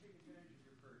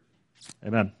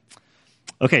Amen.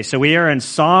 Okay, so we are in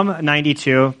Psalm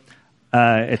 92.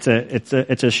 It's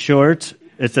a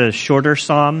shorter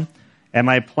psalm, and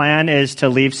my plan is to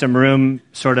leave some room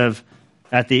sort of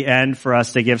at the end for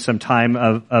us to give some time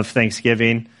of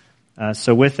Thanksgiving.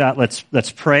 So with that,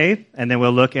 let's pray, and then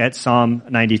we'll look at Psalm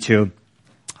 92.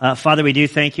 Father, we do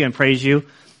thank you and praise you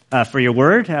for your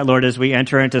word. Lord, as we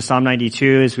enter into Psalm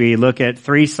 92, as we look at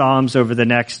 3 psalms over the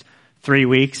next 3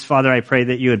 weeks, Father, I pray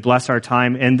that you would bless our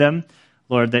time in them.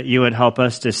 Lord, that you would help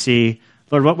us to see,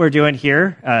 Lord, what we're doing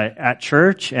here at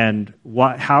church and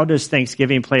how does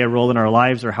Thanksgiving play a role in our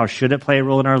lives, or how should it play a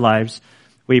role in our lives.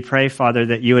 We pray, Father,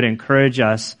 that you would encourage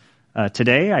us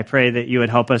today. I pray that you would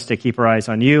help us to keep our eyes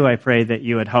on you. I pray that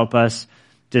you would help us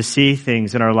to see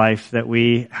things in our life that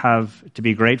we have to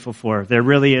be grateful for. There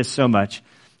really is so much.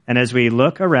 And as we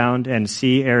look around and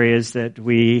see areas that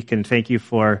we can thank you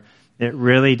for, it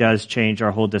really does change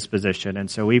our whole disposition. And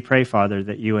so we pray, Father,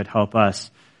 that you would help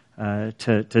us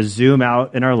to zoom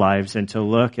out in our lives and to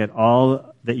look at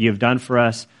all that you've done for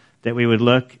us, that we would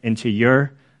look into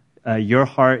your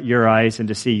heart, your eyes, and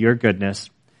to see your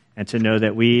goodness, and to know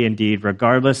that we indeed,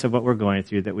 regardless of what we're going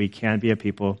through, that we can be a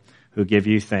people who give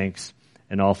you thanks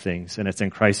in all things. And it's in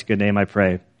Christ's good name I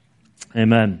pray.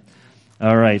 Amen.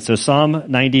 All right, so Psalm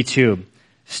 92,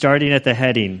 starting at the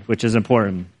heading, which is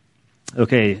important.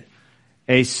 Okay,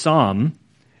 a psalm,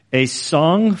 a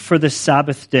song for the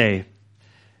Sabbath day.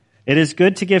 It is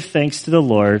good to give thanks to the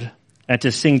Lord and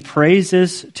to sing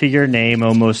praises to your name,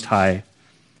 O Most High,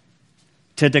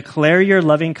 to declare your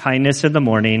loving kindness in the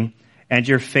morning and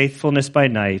your faithfulness by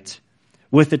night,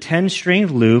 with the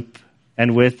 10-stringed lute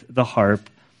and with the harp,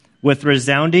 with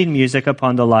resounding music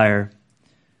upon the lyre.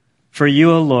 For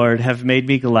you, O Lord, have made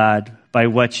me glad by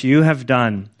what you have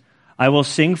done. I will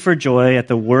sing for joy at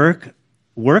the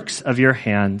works of your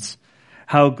hands.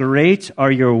 How great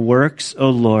are your works, O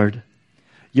Lord!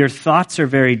 Your thoughts are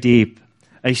very deep.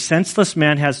 A senseless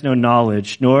man has no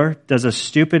knowledge, nor does a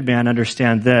stupid man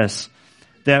understand this,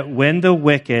 that when the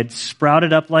wicked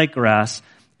sprouted up like grass,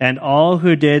 and all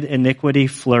who did iniquity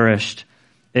flourished,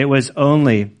 it was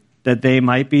only that they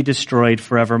might be destroyed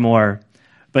forevermore.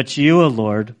 But you, O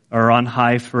Lord, are on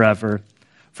high forever.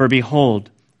 For behold,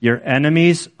 your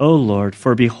enemies, O Lord,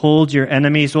 for behold, your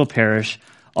enemies will perish.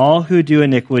 All who do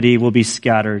iniquity will be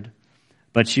scattered.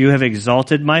 But you have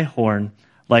exalted my horn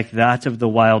like that of the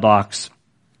wild ox.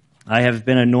 I have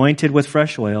been anointed with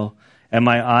fresh oil, and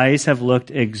my eyes have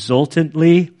looked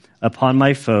exultantly upon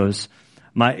my foes.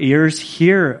 My ears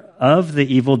hear of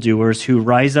the evildoers who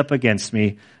rise up against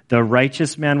me. The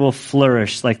righteous man will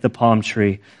flourish like the palm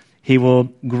tree. He will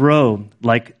grow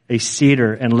like a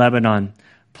cedar in Lebanon,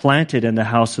 planted in the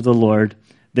house of the Lord.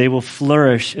 They will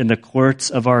flourish in the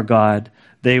courts of our God.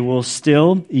 They will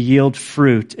still yield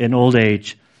fruit in old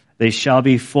age. They shall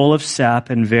be full of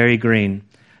sap and very green,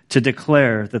 to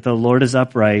declare that the Lord is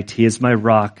upright. He is my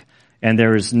rock, and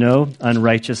there is no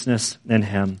unrighteousness in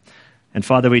him. And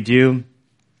Father, we do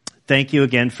thank you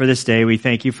again for this day. We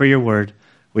thank you for your word.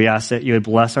 We ask that you would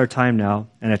bless our time now,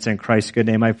 and it's in Christ's good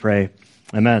name I pray.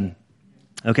 Amen.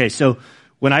 Okay, so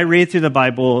when I read through the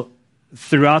Bible,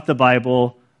 throughout the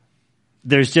Bible,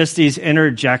 there's just these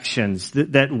interjections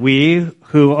that we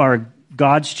who are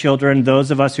God's children, those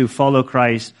of us who follow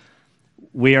Christ,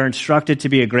 we are instructed to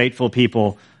be a grateful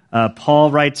people.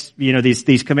 Paul writes,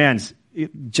 these commands,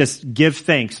 just give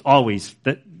thanks always,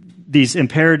 these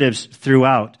imperatives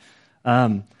throughout.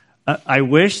 I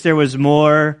wish there was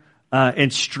more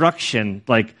instruction,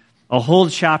 like a whole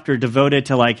chapter devoted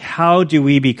to how do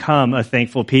we become a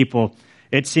thankful people.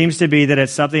 It seems to be that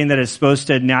it's something that is supposed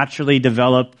to naturally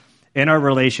develop in our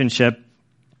relationship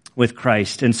with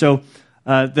Christ. And so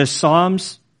the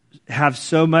Psalms have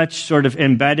so much sort of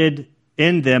embedded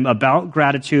in them about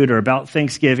gratitude or about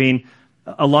thanksgiving,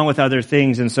 along with other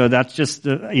things. And so that's just,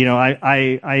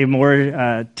 I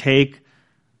more take,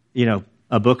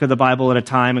 a book of the Bible at a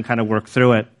time and kind of work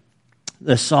through it.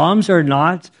 The Psalms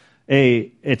are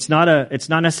it's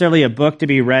not necessarily a book to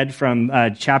be read from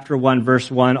chapter 1, verse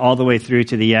 1 all the way through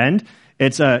to the end.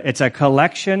 It's a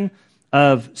collection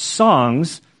of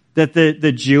songs that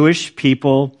the Jewish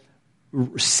people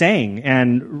sang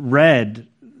and read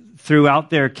throughout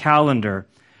their calendar.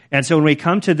 And so when we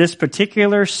come to this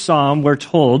particular psalm, we're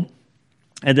told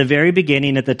at the very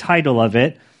beginning, at the title of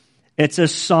it, it's a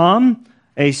psalm,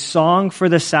 a song for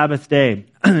the Sabbath day.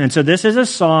 And so this is a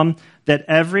psalm that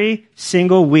every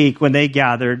single week when they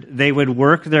gathered, they would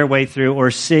work their way through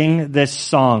or sing this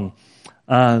song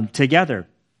together.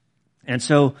 And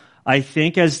so I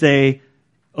think as they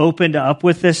opened up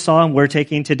with this psalm, we're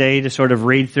taking today to sort of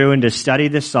read through and to study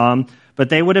this psalm, but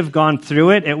they would have gone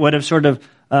through it. It would have sort of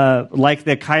like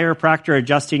the chiropractor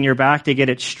adjusting your back to get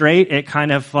it straight. It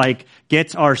kind of like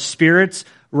gets our spirits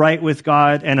right with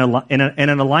God and in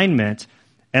an alignment.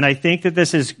 And I think that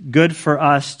this is good for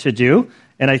us to do.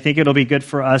 And I think it'll be good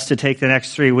for us to take the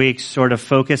next 3 weeks sort of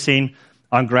focusing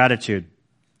on gratitude.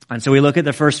 And so we look at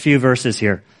the first few verses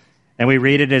here. And we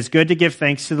read, "It is good to give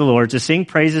thanks to the Lord, to sing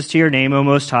praises to your name, O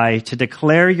Most High, to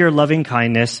declare your loving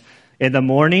kindness in the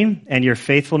morning and your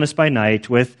faithfulness by night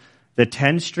with the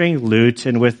 10-string lute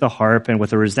and with the harp and with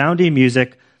the resounding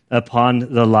music upon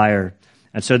the lyre."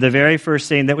 And so the very first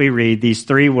thing that we read, these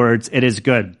 3 words, "it is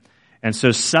good." And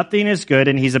so something is good,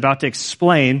 and he's about to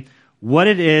explain what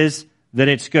it is that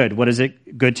it's good. What is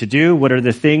it good to do? What are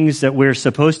the things that we're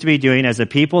supposed to be doing as a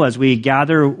people as we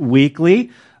gather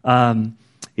weekly?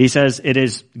 He says it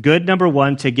is good, number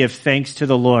 1, to give thanks to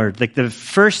the Lord. Like the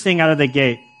first thing out of the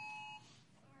gate.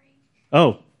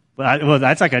 Oh, well,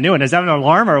 that's like a new one. Is that an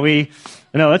alarm? Or are we?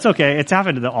 No, it's okay. It's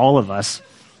happened to all of us.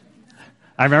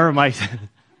 I remember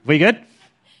we good?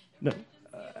 No.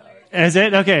 Is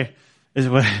it? Okay.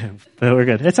 We're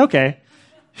good. It's okay.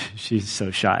 She's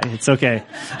so shy. It's okay.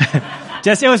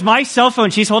 It was my cell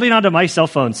phone. She's holding on to my cell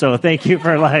phone. So thank you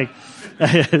for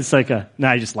it's like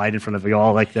I just lied in front of you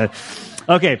all like that.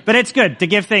 Okay. But it's good to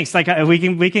give thanks. Like we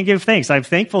can give thanks. I'm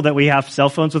thankful that we have cell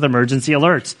phones with emergency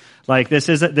alerts. Like this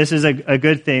is a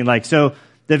good thing. Like, so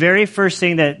the very first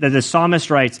thing that the psalmist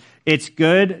writes, it's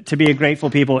good to be a grateful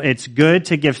people. It's good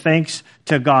to give thanks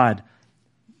to God.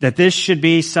 That this should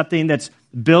be something that's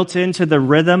built into the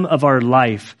rhythm of our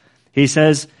life. He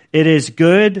says, it is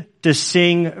good to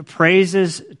sing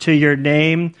praises to your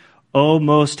name, O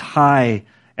Most High.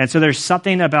 And so there's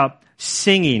something about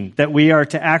singing that we are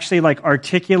to actually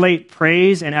articulate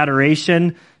praise and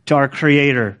adoration to our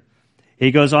Creator.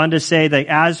 He goes on to say that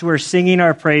as we're singing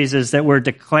our praises, that we're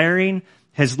declaring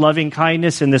his loving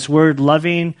kindness. And this word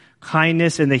loving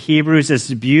kindness in the Hebrews is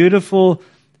this beautiful,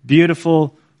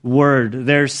 beautiful word.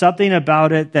 There's something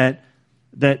about it that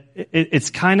it's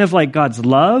kind of like God's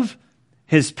love,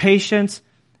 his patience,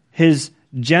 his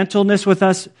gentleness with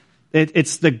us.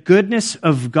 It's the goodness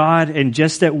of God, and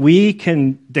just that we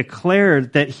can declare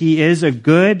that he is a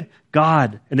good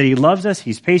God and that he loves us,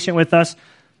 he's patient with us.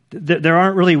 There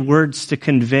aren't really words to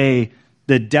convey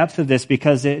the depth of this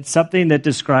because it's something that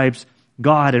describes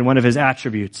God and one of his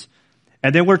attributes.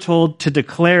 And then we're told to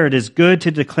declare, it is good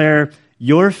to declare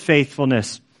your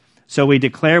faithfulness. So we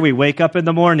wake up in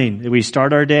the morning, we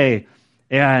start our day,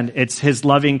 and it's his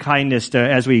loving kindness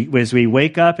as we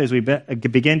wake up, as we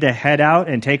begin to head out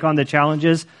and take on the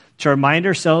challenges, to remind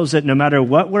ourselves that no matter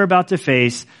what we're about to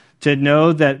face, to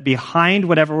know that behind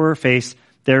whatever we're faced,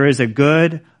 there is a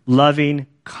good, loving,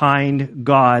 kind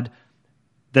God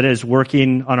that is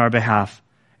working on our behalf.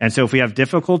 And so if we have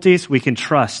difficulties, we can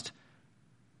trust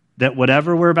that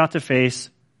whatever we're about to face,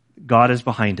 God is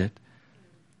behind it.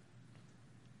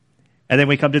 And then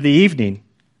we come to the evening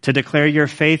to declare your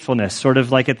faithfulness, sort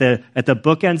of like at the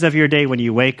bookends of your day. When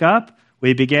you wake up,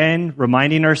 we begin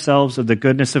reminding ourselves of the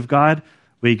goodness of God.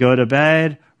 We go to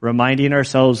bed reminding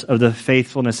ourselves of the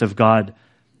faithfulness of God,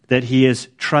 that he is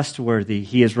trustworthy,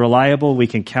 he is reliable, we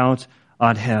can count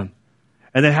on him.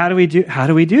 And then how do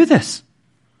we do this?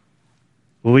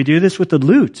 Well, we do this with the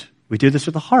lute. We do this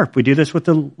with the harp. We do this with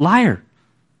the lyre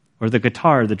or the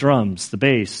guitar, the drums, the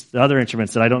bass, the other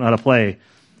instruments that I don't know how to play.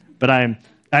 But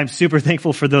I'm super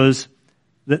thankful for those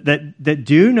that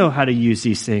do know how to use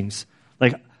these things.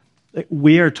 Like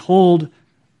we are told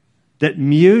that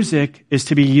music is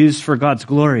to be used for God's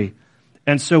glory.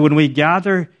 And so when we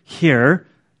gather here,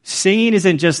 singing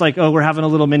isn't just like, oh, we're having a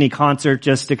little mini concert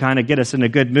just to kind of get us in a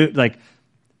good mood. Like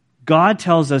God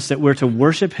tells us that we're to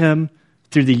worship him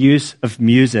through the use of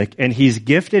music. And he's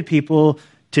gifted people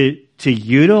to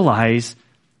utilize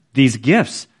these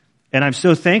gifts. And I'm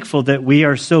so thankful that we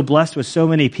are so blessed with so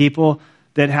many people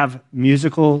that have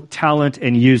musical talent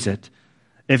and use it.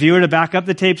 If you were to back up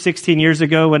the tape 16 years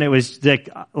ago when it was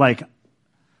like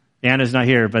Anna's not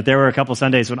here, but there were a couple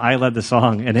Sundays when I led the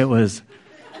song, and it was,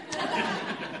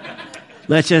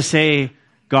 let's just say,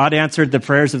 God answered the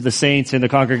prayers of the saints in the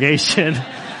congregation,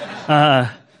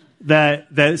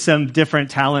 that some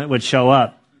different talent would show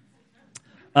up.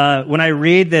 When I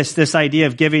read this idea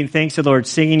of giving thanks to the Lord,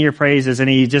 singing your praises, and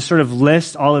he just sort of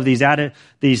lists all of these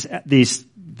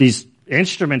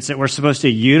instruments that we're supposed to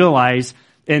utilize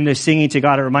in the singing to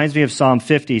God, it reminds me of Psalm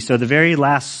 50. So the very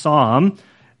last psalm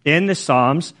in the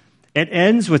Psalms, it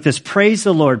ends with this: praise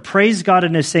the Lord, praise God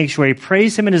in his sanctuary,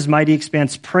 praise him in his mighty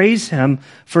expanse, praise him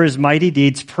for his mighty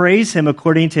deeds, praise him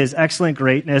according to his excellent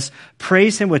greatness,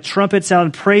 praise him with trumpet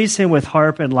sound, praise him with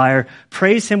harp and lyre,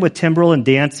 praise him with timbrel and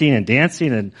dancing.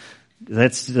 And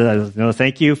no,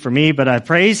 thank you for me, but I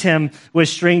praise him with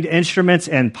stringed instruments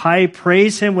and pipe.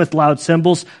 Praise him with loud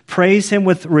cymbals. Praise him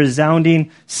with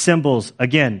resounding cymbals.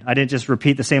 Again, I didn't just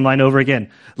repeat the same line over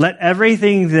again. Let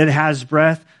everything that has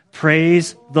breath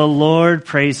praise the Lord.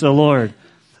 Praise the Lord.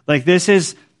 Like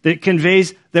that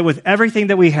conveys that with everything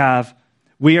that we have,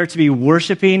 we are to be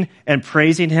worshiping and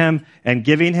praising him and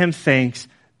giving him thanks.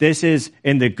 This is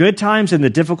in the good times, in the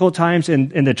difficult times,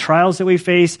 in the trials that we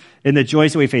face, in the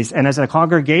joys that we face. And as a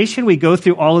congregation, we go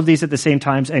through all of these at the same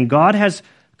times. And God has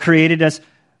created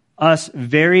us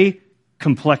very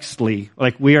complexly.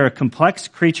 Like we are complex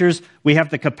creatures. We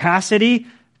have the capacity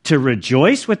to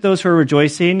rejoice with those who are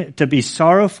rejoicing, to be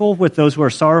sorrowful with those who are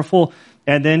sorrowful,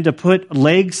 and then to put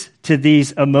legs to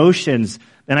these emotions.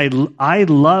 And I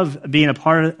love being a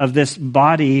part of this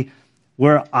body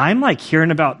where I'm like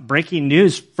hearing about breaking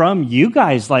news from you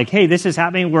guys. Like, hey, this is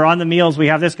happening. We're on the meals. We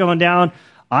have this going down.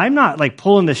 I'm not like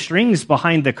pulling the strings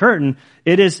behind the curtain.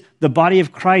 It is the body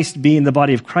of Christ being the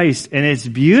body of Christ. And it's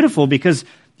beautiful because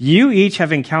you each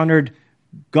have encountered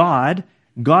God.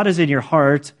 God is in your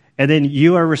heart. And then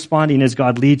you are responding as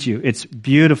God leads you. It's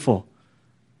beautiful.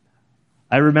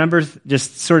 I remember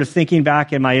just sort of thinking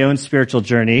back in my own spiritual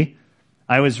journey.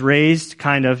 I was raised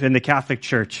kind of in the Catholic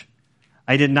Church.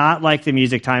 I did not like the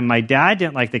music time. My dad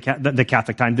didn't like the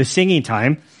Catholic time, the singing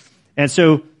time. And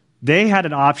so they had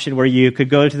an option where you could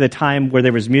go to the time where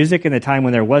there was music and the time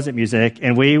when there wasn't music.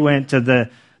 And we went to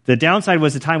the downside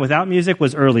was the time without music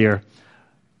was earlier.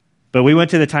 But we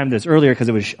went to the time that's earlier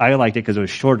because I liked it because it was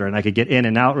shorter and I could get in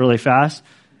and out really fast.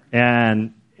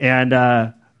 But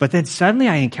then suddenly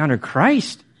I encountered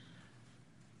Christ.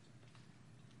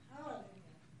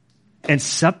 And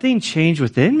something changed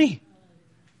within me.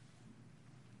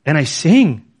 And I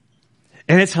sing.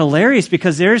 And it's hilarious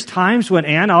because there's times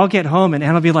when I'll get home and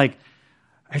Ann will be like,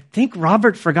 I think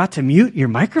Robert forgot to mute your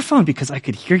microphone because I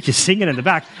could hear you singing in the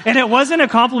back. And it wasn't a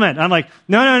compliment. I'm like,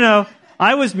 no.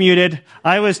 I was muted.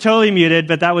 I was totally muted,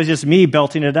 but that was just me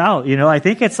belting it out. You know, I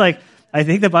think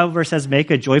the Bible verse says,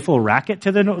 make a joyful racket to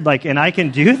and I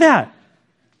can do that.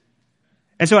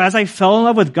 And so as I fell in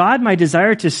love with God, my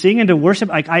desire to sing and to worship,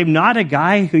 I'm not a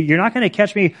guy you're not going to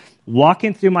catch me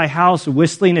walking through my house,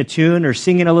 whistling a tune or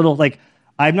singing a little,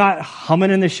 I'm not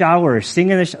humming in the shower or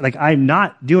singing in the shower. I'm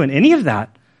not doing any of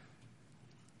that.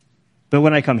 But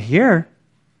when I come here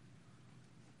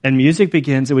and music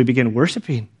begins and we begin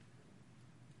worshiping,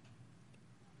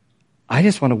 I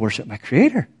just want to worship my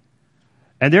Creator.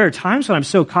 And there are times when I'm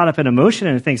so caught up in emotion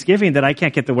and thanksgiving that I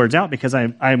can't get the words out because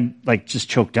I'm just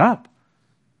choked up.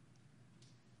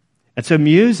 And so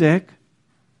music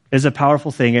is a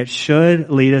powerful thing. It should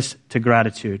lead us to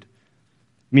gratitude.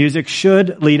 Music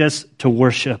should lead us to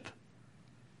worship.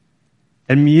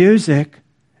 And music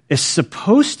is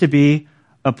supposed to be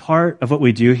a part of what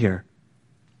we do here.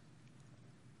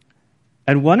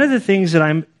 And one of the things that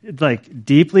I'm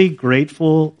deeply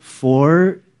grateful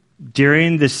for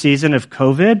during the season of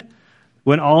COVID,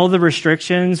 when all the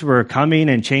restrictions were coming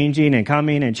and changing and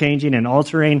coming and changing and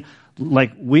altering,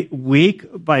 week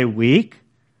by week,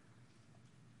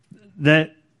 we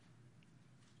had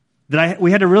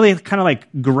to really kind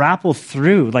of grapple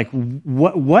through,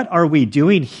 what are we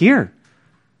doing here?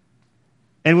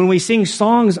 And when we sing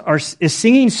songs, is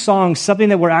singing songs something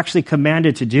that we're actually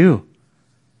commanded to do?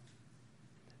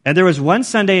 And there was one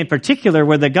Sunday in particular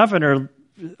where the governor,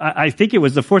 I think it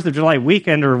was the 4th of July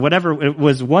weekend or whatever, it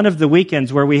was one of the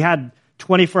weekends where we had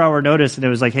 24-hour notice and it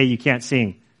was like, hey, you can't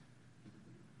sing.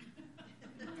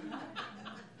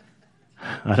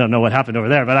 I don't know what happened over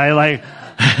there, but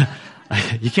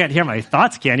you can't hear my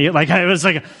thoughts, can you?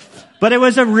 But it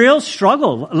was a real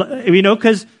struggle,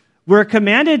 because we're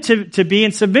commanded to be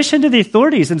in submission to the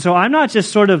authorities. And so I'm not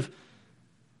just there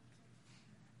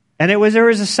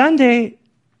was a Sunday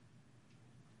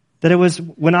that it was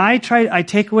when I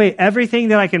take away everything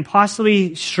that I can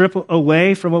possibly strip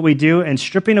away from what we do, and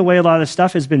stripping away a lot of the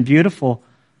stuff has been beautiful.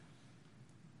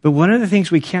 But one of the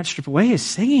things we can't strip away is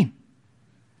singing.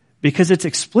 Because it's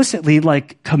explicitly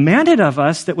commanded of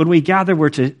us that when we gather, we're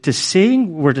to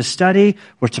sing, we're to study,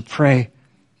 we're to pray.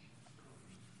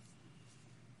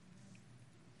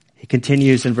 He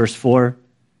continues in verse 4,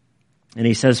 and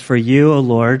he says, for you, O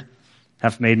Lord,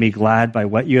 have made me glad by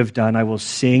what you have done. I will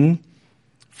sing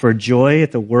for joy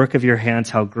at the work of your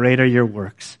hands. How great are your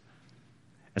works.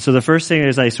 And so the first thing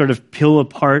is I sort of peel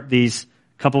apart these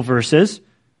couple verses.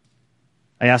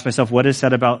 I ask myself, what is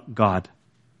said about God?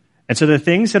 And so the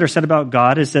things that are said about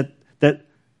God is that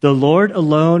the Lord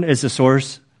alone is the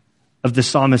source of the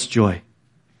psalmist's joy.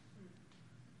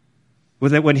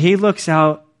 That when he looks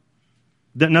out,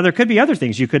 now there could be other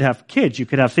things. You could have kids, you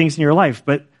could have things in your life,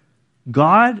 but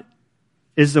God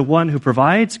is the one who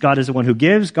provides. God is the one who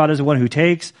gives. God is the one who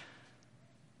takes.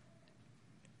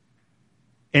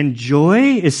 And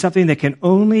joy is something that can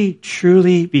only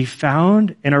truly be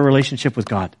found in our relationship with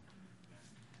God.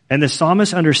 And the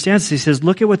psalmist understands this. He says,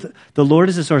 look at what the Lord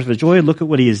is the source of joy. Look at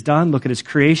what he has done. Look at his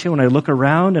creation. When I look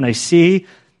around and I see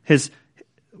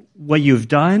what you've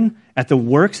done at the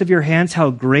works of your hands, how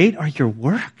great are your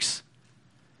works.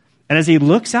 And as he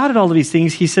looks out at all of these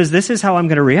things, he says, this is how I'm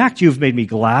going to react. You've made me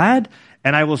glad,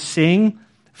 and I will sing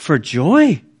for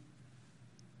joy.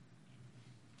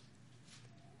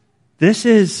 This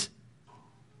is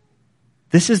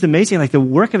amazing. Like the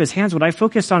work of his hands, what I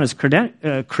focused on is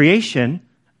creation.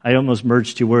 I almost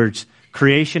merged two words,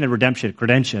 creation and redemption,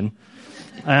 credention.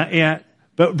 But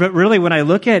really, when I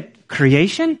look at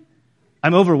creation,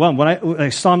 I'm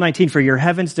overwhelmed. Psalm 19, for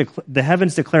the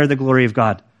heavens declare the glory of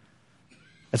God.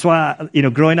 That's why,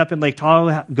 growing up in Lake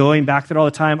Tahoe, going back there all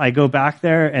the time, I go back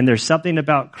there, and there's something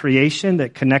about creation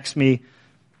that connects me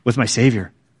with my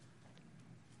Savior.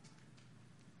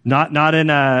 Not in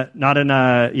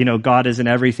a God is in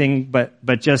everything,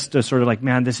 but just a sort of like,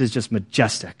 man, this is just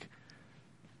majestic.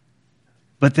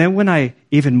 But then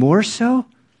even more so,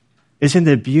 is in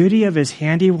the beauty of his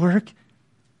handiwork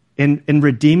in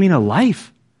redeeming a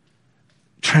life,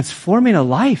 transforming a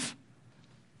life.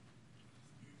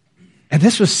 And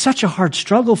this was such a hard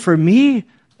struggle for me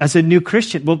as a new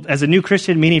Christian. Well, as a new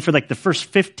Christian, meaning for like the first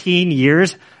 15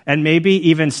 years, and maybe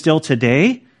even still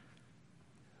today,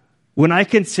 when I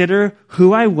consider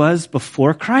who I was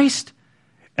before Christ,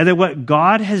 and then what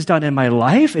God has done in my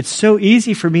life, it's so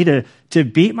easy for me to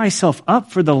beat myself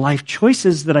up for the life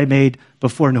choices that I made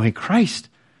before knowing Christ.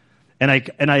 And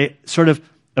I sort of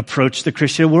approach the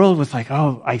Christian world with like,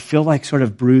 oh, I feel like sort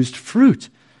of bruised fruit,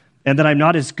 and that I'm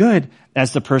not as good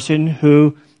as the person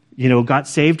who, got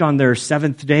saved on their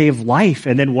 7th day of life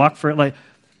and then walked for it. Like,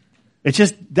 it's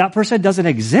just, that person doesn't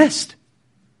exist.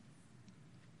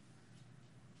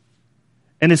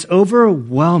 And it's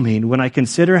overwhelming when I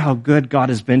consider how good God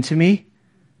has been to me.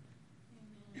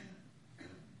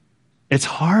 It's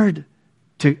hard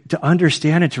to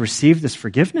understand and to receive this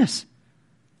forgiveness.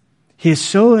 He is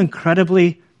so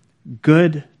incredibly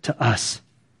good to us.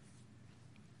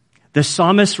 The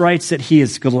psalmist writes that he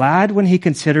is glad when he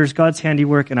considers God's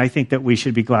handiwork, and I think that we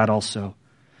should be glad also.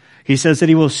 He says that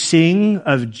he will sing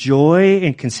of joy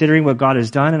in considering what God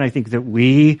has done, and I think that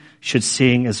we should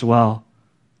sing as well.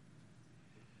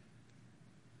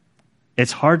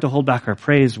 It's hard to hold back our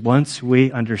praise once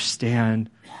we understand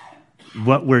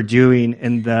what we're doing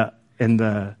in the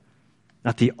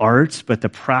not the arts, but the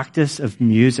practice of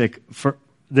music.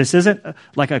 This isn't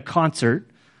like a concert.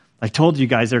 I told you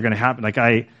guys they're going to happen.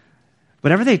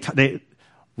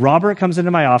 Robert comes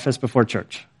into my office before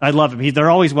church. I love him. They're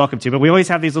always welcome to, but we always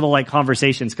have these little like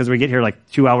conversations because we get here like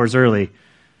 2 hours early.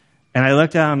 And I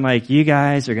looked down, I'm like, you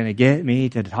guys are going to get me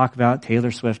to talk about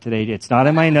Taylor Swift today. It's not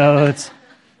in my notes.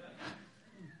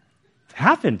 It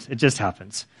happened. It just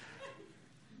happens.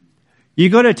 You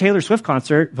go to a Taylor Swift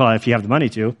concert, well, if you have the money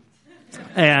to,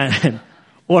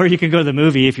 or you can go to the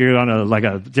movie if you're on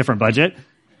a different budget.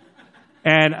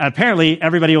 And apparently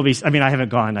everybody will be, I haven't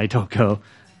gone, I don't go.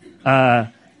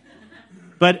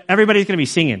 But everybody's going to be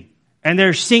singing. And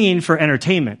they're singing for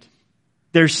entertainment.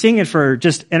 They're singing for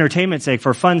just entertainment's sake,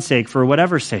 for fun's sake, for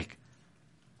whatever's sake.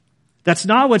 That's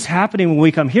not what's happening when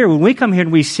we come here. When we come here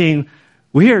and we sing,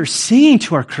 we are singing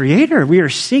to our Creator. We are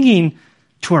singing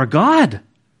to our God,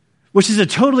 which is a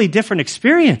totally different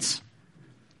experience.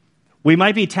 We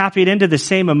might be tapping into the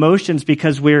same emotions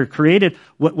because we're created.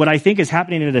 What I think is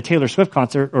happening at a Taylor Swift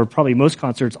concert, or probably most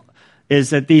concerts, is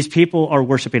that these people are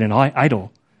worshiping an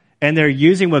idol. And they're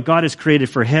using what God has created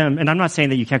for him. And I'm not saying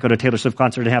that you can't go to a Taylor Swift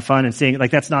concert and have fun and sing. Like,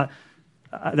 that's not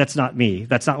me.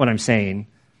 That's not what I'm saying.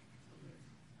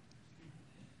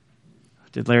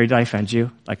 Did Larry, did I offend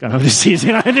you? Like, I'm just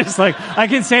teasing. I'm just like, I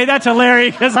can say that to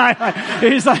Larry because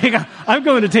he's like, I'm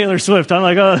going to Taylor Swift. I'm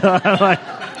like,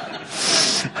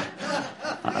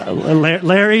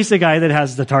 Larry's the guy that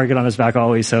has the target on his back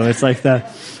always. So it's like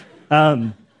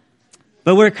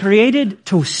but we're created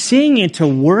to sing and to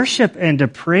worship and to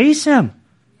praise him.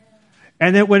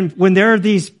 And that when there are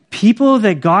these people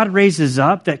that God raises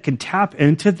up that can tap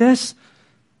into this,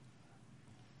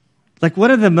 like one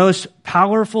of the most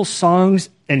powerful songs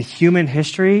in human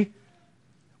history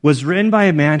was written by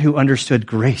a man who understood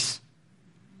grace.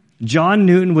 John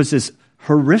Newton was this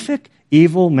horrific,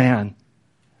 evil man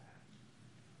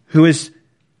who is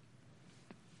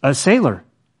a sailor,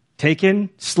 taking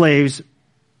slaves,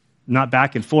 not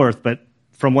back and forth, but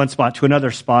from one spot to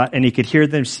another spot, and he could hear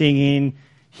them singing.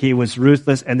 He was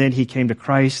ruthless, and then he came to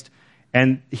Christ,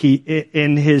 and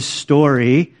in his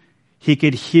story, he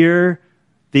could hear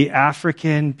the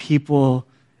African people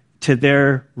to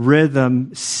their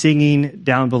rhythm singing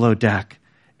down below deck.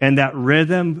 And that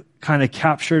rhythm kind of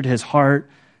captured his heart.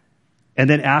 And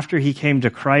then after he came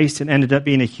to Christ and ended up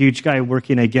being a huge guy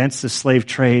working against the slave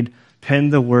trade,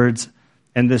 penned the words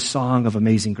and this song of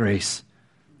Amazing Grace,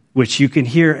 which you can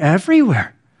hear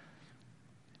everywhere.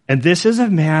 And this is a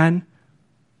man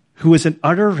who was an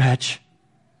utter wretch,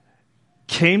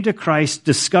 came to Christ,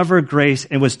 discovered grace,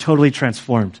 and was totally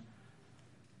transformed.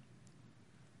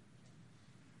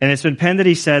 And it's been penned that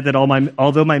he said that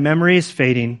although my memory is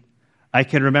fading, I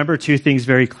can remember two things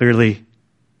very clearly.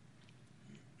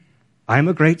 I'm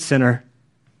a great sinner,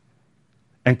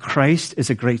 and Christ is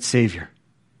a great Savior.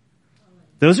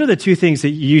 Those are the two things that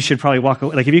you should probably walk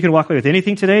away. Like if you can walk away with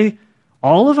anything today,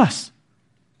 all of us.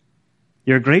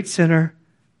 You're a great sinner,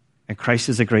 and Christ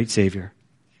is a great Savior.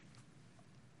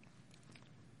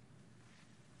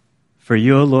 For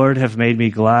you, O Lord, have made me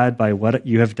glad by what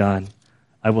you have done.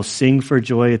 I will sing for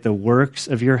joy at the works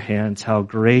of your hands. How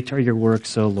great are your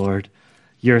works, O Lord.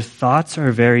 Your thoughts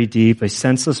are very deep. A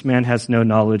senseless man has no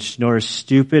knowledge, nor a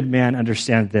stupid man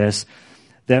understand this,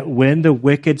 that when the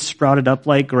wicked sprouted up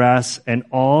like grass and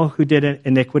all who did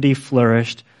iniquity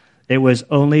flourished, it was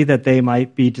only that they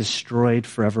might be destroyed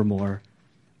forevermore.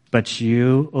 But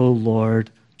you, O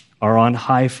Lord, are on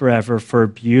high forever. For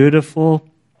beautiful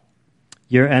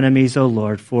your enemies, O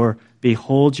Lord, for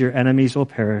behold, your enemies will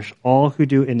perish. All who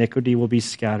do iniquity will be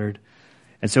scattered.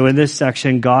 And so in this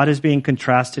section, God is being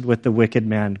contrasted with the wicked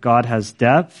man. God has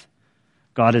depth.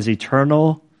 God is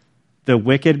eternal. The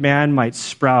wicked man might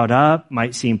sprout up,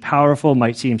 might seem powerful,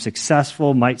 might seem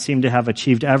successful, might seem to have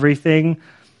achieved everything,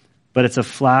 but it's a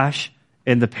flash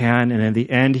in the pan, and in the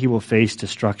end, he will face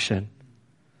destruction.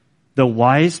 The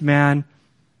wise man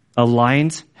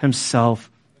aligns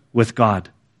himself with God.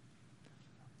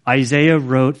 Isaiah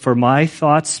wrote, for my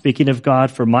thoughts, speaking of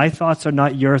God, for my thoughts are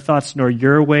not your thoughts, nor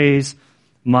your ways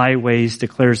my ways,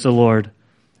 declares the Lord.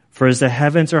 For as the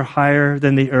heavens are higher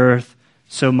than the earth,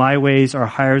 so my ways are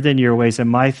higher than your ways, and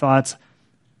my thoughts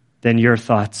than your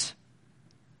thoughts.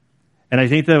 And I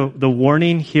think the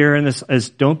warning here in this is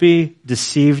don't be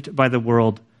deceived by the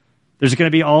world. There's going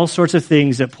to be all sorts of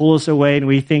things that pull us away, and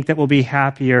we think that we'll be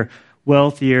happier,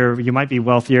 wealthier. You might be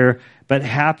wealthier, but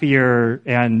happier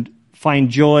and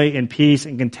find joy and peace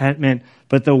and contentment.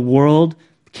 But the world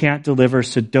can't deliver,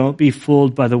 so don't be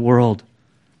fooled by the world.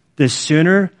 The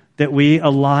sooner that we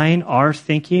align our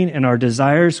thinking and our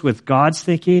desires with God's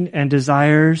thinking and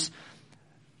desires,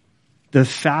 the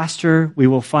faster we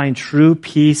will find true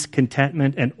peace,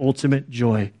 contentment, and ultimate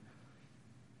joy.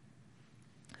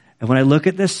 And when I look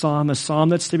at this psalm, a psalm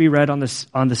that's to be read on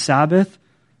the Sabbath,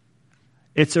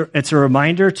 it's a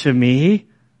reminder to me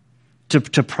to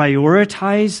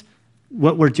prioritize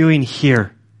what we're doing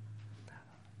here.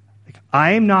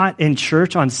 I'm not in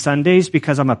church on Sundays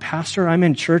because I'm a pastor. I'm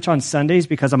in church on Sundays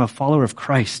because I'm a follower of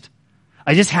Christ.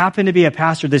 I just happen to be a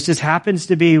pastor. This just happens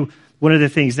to be one of the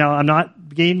things. Now, I'm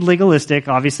not being legalistic.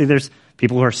 Obviously, there's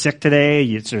people who are sick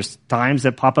today. There's times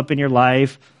that pop up in your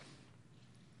life.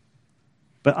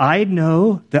 But I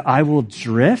know that I will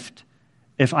drift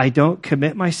if I don't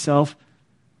commit myself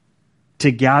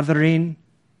to gathering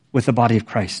with the body of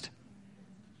Christ.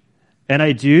 And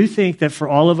I do think that for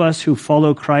all of us who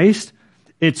follow Christ,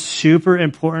 it's super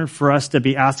important for us to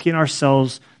be asking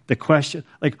ourselves the question,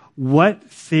 like, what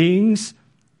things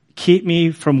keep me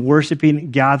from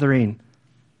worshiping, gathering?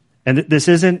 And this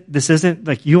isn't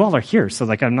like you all are here. So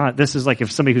like, this is like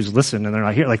if somebody who's listening and they're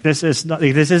not here, like this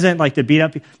isn't like to beat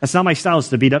up. That's not my style, is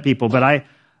to beat up people. But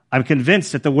I'm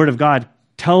convinced that the Word of God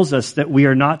tells us that we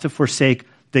are not to forsake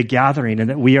the gathering and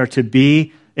that we are to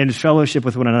be in fellowship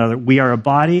with one another. We are a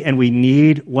body and we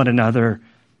need one another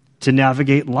to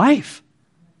navigate life.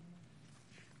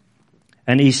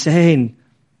 And he's saying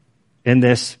in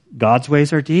this, God's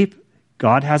ways are deep.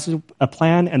 God has a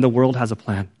plan and the world has a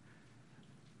plan.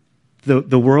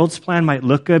 The world's plan might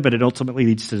look good, but it ultimately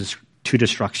leads to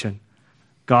destruction.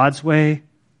 God's way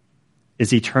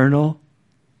is eternal.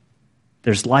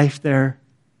 There's life there.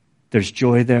 There's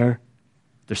joy there.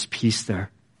 There's peace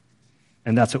there.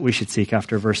 And that's what we should seek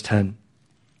after verse 10.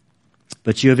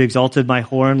 But you have exalted my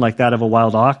horn like that of a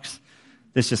wild ox.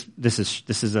 This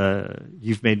is a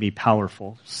you've made me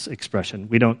powerful expression.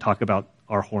 We don't talk about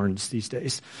our horns these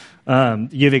days.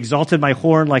 You've exalted my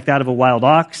horn like that of a wild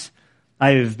ox.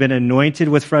 I have been anointed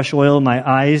with fresh oil. My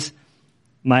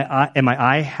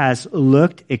eye has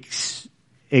looked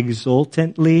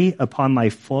exultantly upon my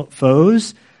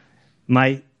foes.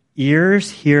 My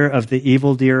ears hear of the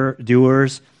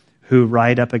evildoers who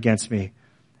ride up against me.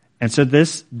 And so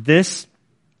these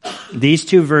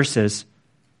two verses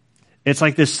It's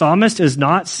like this psalmist is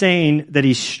not saying that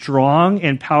he's strong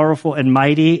and powerful and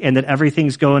mighty and that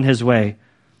everything's going his way.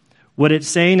 What it's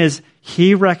saying is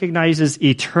he recognizes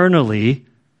eternally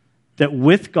that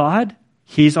with God,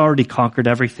 he's already conquered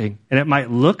everything. And it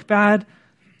might look bad.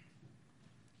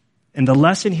 And the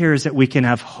lesson here is that we can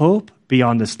have hope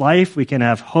beyond this life. We can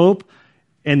have hope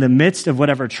in the midst of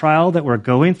whatever trial that we're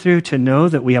going through, to know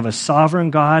that we have a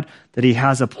sovereign God, that he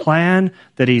has a plan,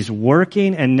 that he's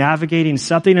working and navigating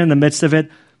something in the midst of it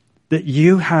that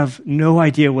you have no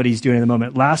idea what he's doing in the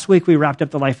moment. Last week, we wrapped up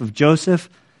the life of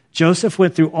Joseph. Joseph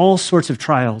went through all sorts of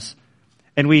trials.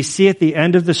 And we see at the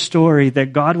end of the story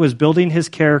that God was building his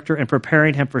character and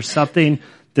preparing him for something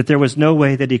that there was no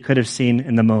way that he could have seen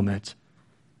in the moment.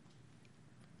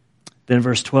 Then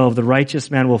verse 12, the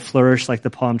righteous man will flourish like the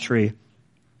palm tree.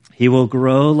 He will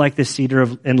grow like the cedar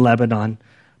in Lebanon.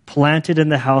 Planted in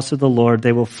the house of the Lord,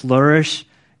 they will flourish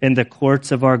in the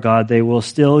courts of our God. They will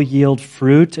still yield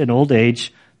fruit in old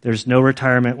age. There's no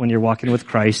retirement when you're walking with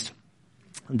Christ.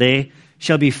 They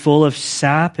shall be full of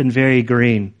sap and very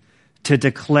green, to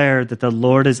declare that the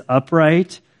Lord is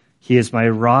upright. He is my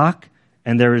rock,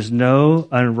 and there is no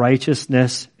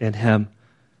unrighteousness in him.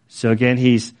 So again,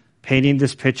 he's painting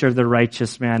this picture of the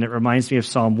righteous man. It reminds me of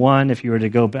Psalm 1. If you were to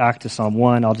go back to Psalm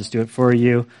 1, I'll just do it for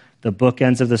you. The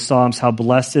bookends of the Psalms. How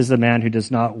blessed is the man who does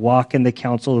not walk in the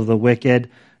counsel of the wicked,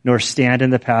 nor stand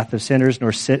in the path of sinners,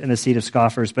 nor sit in the seat of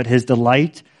scoffers. But his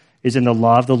delight is in the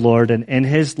law of the Lord, and in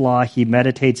his law he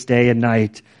meditates day and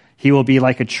night. He will be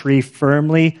like a tree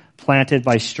firmly planted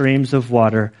by streams of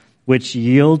water, which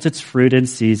yields its fruit in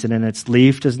season, and its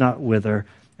leaf does not wither.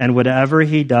 And whatever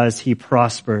he does, he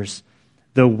prospers.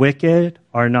 The wicked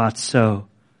are not so.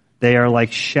 They are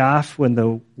like chaff when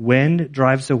the wind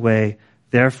drives away.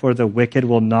 Therefore, the wicked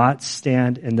will not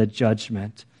stand in the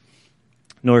judgment,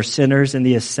 nor sinners in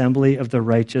the assembly of the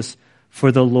righteous.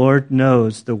 For the Lord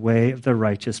knows the way of the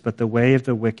righteous, but the way of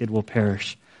the wicked will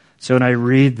perish. So when I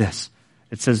read this,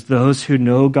 it says those who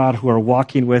know God, who are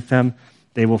walking with him,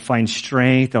 they will find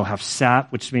strength. They'll have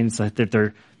sap, which means that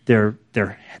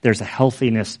there's a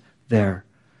healthiness there.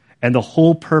 And the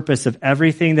whole purpose of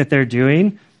everything that they're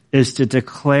doing is to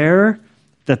declare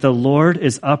that the Lord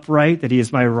is upright, that he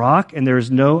is my rock, and there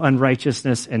is no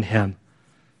unrighteousness in him.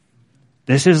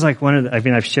 This is like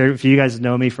I've shared, if you guys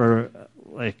know me for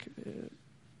like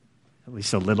at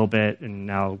least a little bit, and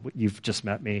now you've just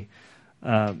met me.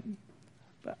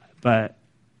 But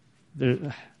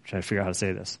I'm trying to figure out how to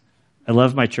say this. I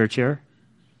love my church here,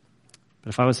 but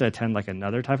if I was to attend like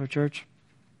another type of church,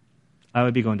 I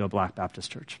would be going to a Black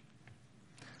Baptist church.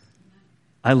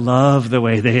 I love the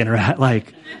way they interact.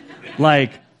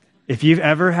 Like, if you've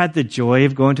ever had the joy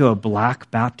of going to a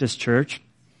Black Baptist church,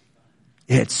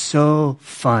 it's so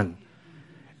fun.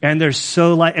 And they're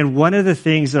so and one of the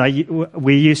things that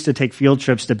we used to take field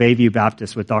trips to Bayview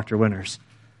Baptist with Dr. Winters.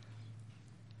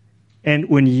 And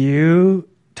when you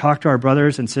talk to our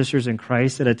brothers and sisters in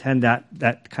Christ that attend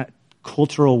that kind of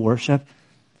cultural worship,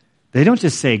 they don't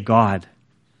just say God.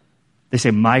 They say,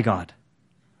 my God.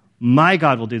 My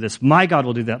God will do this. My God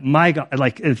will do that. My God.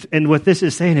 And what this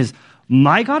is saying is,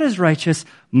 my God is righteous.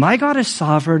 My God is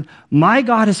sovereign. My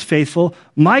God is faithful.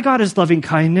 My God is loving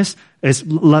kindness. Is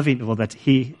loving. Well, that's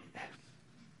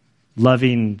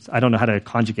loving. I don't know how to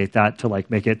conjugate that to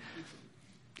make it,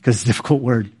 because it's a difficult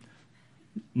word.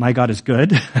 My God is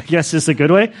good. I guess is a good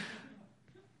way.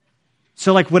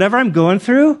 So whatever I'm going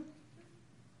through,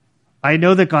 I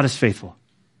know that God is faithful.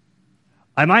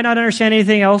 I might not understand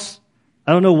anything else.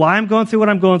 I don't know why I'm going through what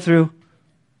I'm going through,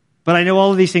 but I know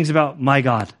all of these things about my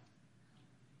God.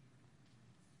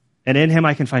 And in him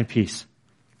I can find peace.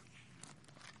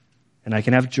 And I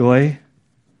can have joy.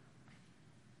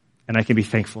 And I can be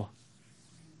thankful.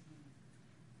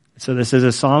 So this is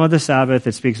a Psalm of the Sabbath.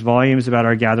 It speaks volumes about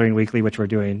our gathering weekly, which we're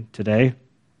doing today.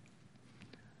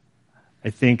 I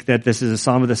think that this is a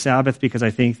Psalm of the Sabbath because I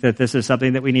think that this is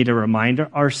something that we need to remind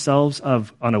ourselves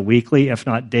of on a weekly, if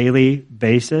not daily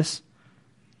basis.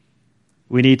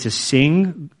 We need to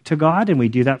sing to God, and we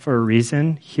do that for a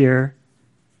reason here.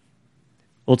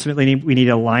 Ultimately, we need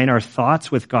to align our thoughts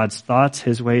with God's thoughts.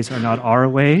 His ways are not our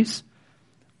ways.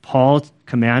 Paul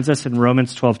commands us in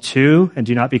Romans 12:2, and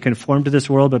do not be conformed to this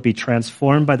world, but be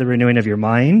transformed by the renewing of your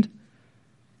mind.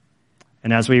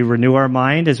 And as we renew our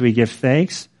mind, as we give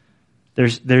thanks,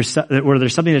 there's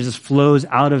something that just flows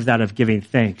out of that of giving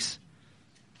thanks.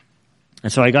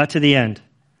 And so I got to the end.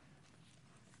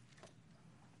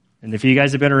 And if you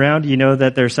guys have been around, you know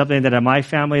that there's something that in my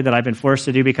family that I've been forced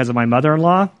to do because of my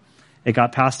mother-in-law. It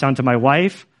got passed down to my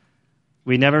wife.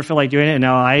 We never feel like doing it, and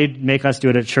now I make us do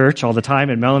it at church all the time,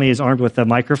 and Melanie is armed with the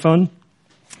microphone.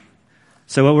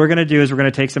 So what we're going to do is we're going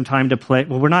to take some time to play.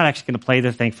 Well, we're not actually going to play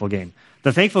the thankful game.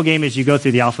 The thankful game is you go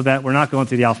through the alphabet. We're not going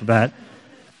through the alphabet.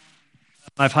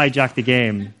 I've hijacked the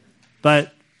game.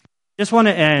 But just want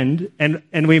to end,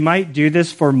 and we might do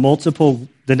this for the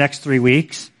next 3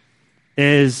 weeks,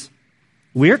 is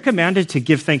we're commanded to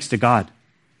give thanks to God.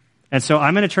 And so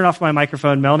I'm going to turn off my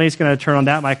microphone. Melanie's going to turn on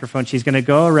that microphone. She's going to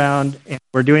go around, and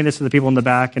we're doing this for the people in the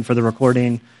back and for the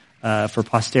recording, for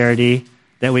posterity,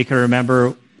 that we can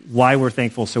remember why we're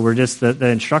thankful. So we're just, the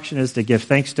instruction is to give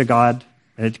thanks to God.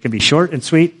 And it can be short and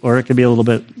sweet, or it can be a little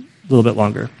bit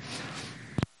longer.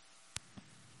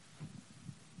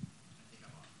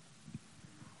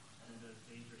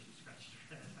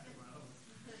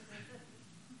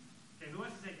 Okay, who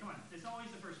wants to say, come on, it's always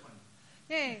the first one.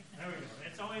 Hey. There we go.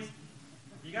 It's always,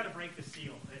 you got to break the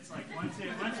seal. It's like once we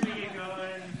get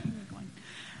going.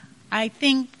 I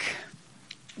think,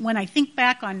 when I think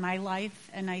back on my life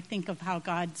and I think of how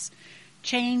God's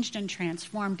changed and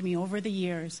transformed me over the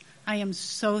years, I am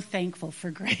so thankful for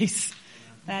grace.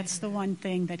 That's the one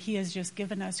thing, that he has just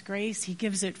given us grace. He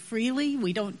gives it freely.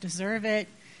 We don't deserve it.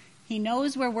 He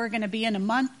knows where we're going to be in a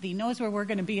month. He knows where we're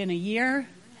going to be in a year.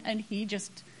 And he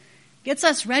just gets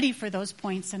us ready for those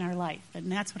points in our life.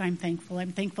 And that's what I'm thankful.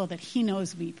 I'm thankful that he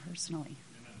knows me personally.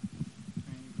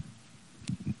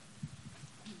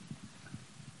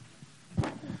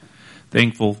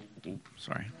 Thankful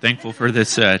for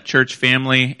this church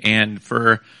family, and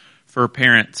for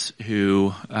parents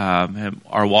who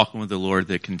are walking with the Lord,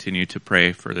 that continue to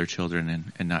pray for their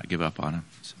children and not give up on them.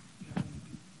 So.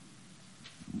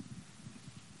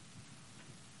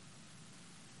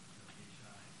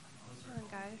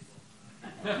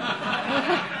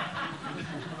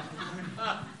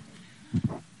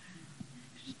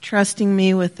 Trusting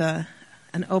me with an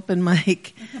open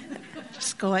mic.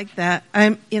 Just go like that.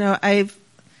 I've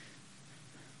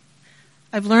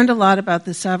learned a lot about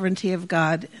the sovereignty of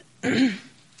God in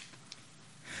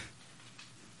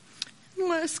the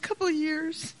last couple of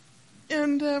years,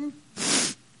 and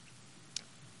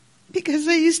because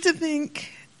I used to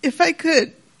think if I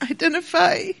could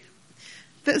identify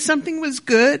that something was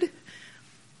good,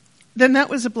 then that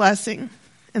was a blessing,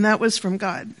 and that was from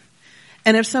God.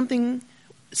 And if something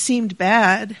seemed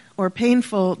bad or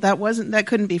painful, that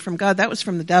couldn't be from God. That was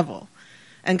from the devil,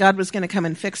 and God was going to come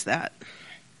and fix that.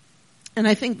 And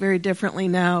I think very differently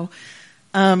now,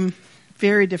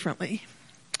 very differently,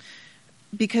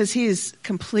 because he is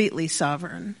completely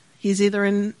sovereign. He's either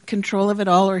in control of it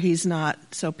all or he's not.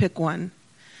 So pick one.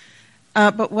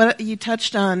 But what you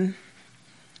touched on,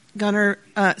 Gunnar,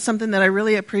 something that I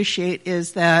really appreciate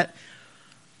is that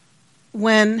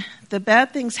when the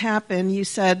bad things happen, you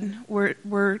said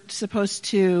we're supposed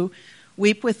to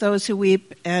weep with those who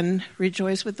weep and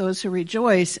rejoice with those who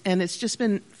rejoice. And it's just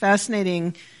been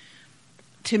fascinating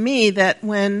to me that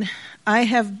when I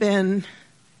have been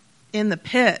in the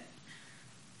pit,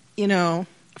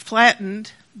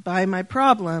 flattened by my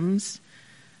problems,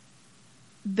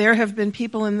 there have been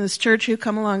people in this church who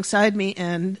come alongside me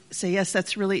and say, yes,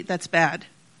 that's bad.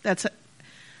 That's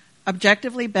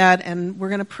objectively bad, and we're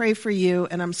going to pray for you,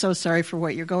 and I'm so sorry for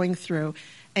what you're going through.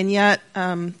 And yet,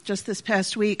 just this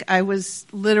past week, I was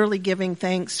literally giving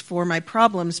thanks for my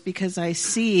problems because I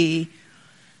see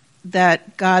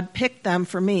that God picked them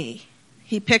for me.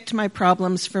 He picked my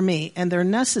problems for me, and they're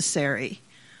necessary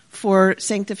for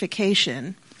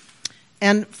sanctification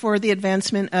and for the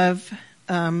advancement of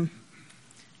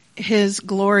his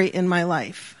glory in my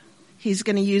life. He's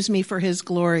going to use me for his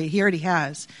glory. He already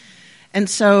has. And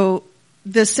so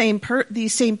these same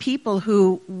people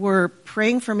who were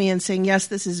praying for me and saying, yes,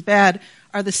 this is bad,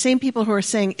 are the same people who are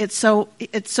saying, it's so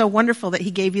wonderful that he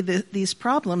gave you these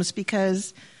problems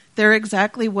because they're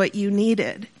exactly what you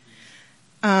needed.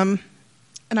 And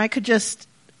I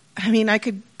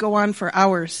could go on for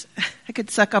hours. I could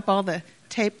suck up all the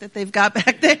tape that they've got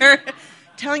back there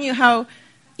telling you how,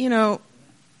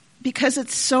 because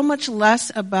it's so much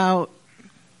less about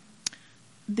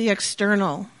the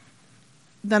external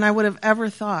than I would have ever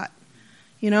thought.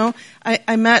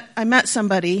 I met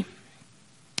somebody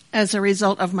as a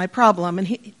result of my problem, and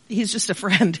he's just a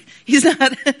friend. He's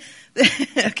not,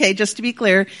 okay, just to be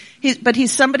clear, but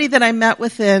he's somebody that I met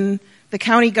within the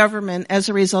county government as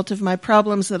a result of my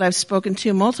problems that I've spoken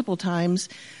to multiple times,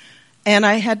 and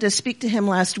I had to speak to him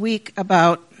last week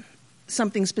about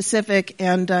something specific,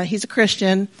 and he's a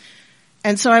Christian,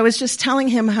 and so I was just telling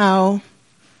him how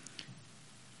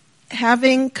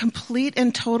having complete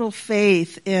and total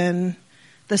faith in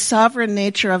the sovereign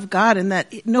nature of God and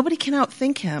that nobody can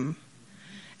outthink him.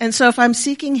 And so if I'm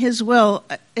seeking his will,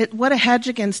 what a hedge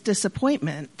against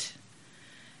disappointment.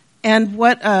 And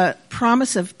what a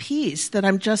promise of peace that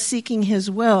I'm just seeking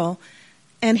his will.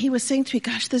 And he was saying to me,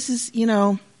 gosh, this is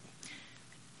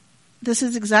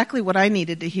exactly what I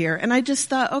needed to hear. And I just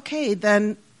thought, okay,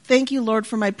 then thank you, Lord,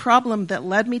 for my problem that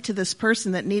led me to this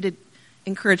person that needed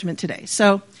encouragement today.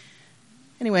 So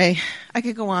anyway, I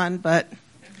could go on, but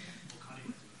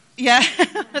yeah,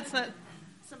 let's let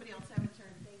somebody else have a turn.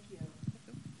 Thank you.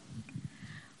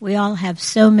 We all have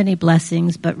so many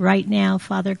blessings, but right now,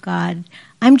 Father God,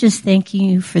 I'm just thanking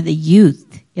you for the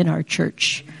youth in our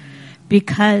church,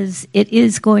 because it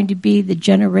is going to be the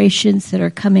generations that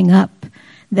are coming up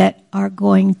that are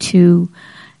going to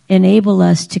enable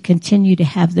us to continue to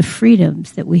have the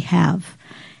freedoms that we have.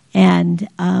 And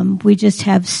we just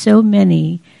have so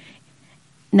many,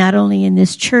 not only in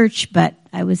this church, but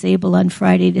I was able on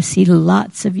Friday to see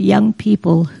lots of young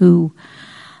people who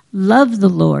love the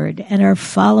Lord and are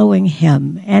following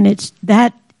him. And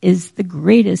that is the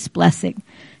greatest blessing,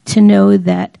 to know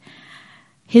that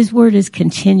his word is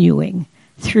continuing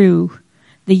through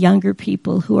the younger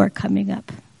people who are coming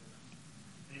up.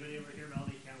 Anybody over here?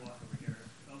 Melody, you can't walk over here.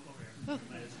 Oh, over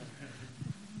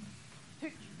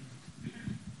here.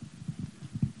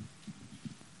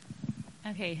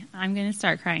 Okay, I'm going to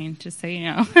start crying, just so you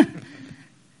know.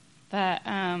 But,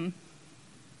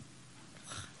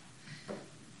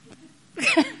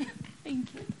 thank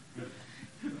you.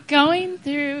 Going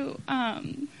through,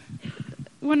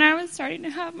 when I was starting to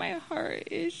have my heart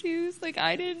issues,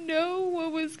 I didn't know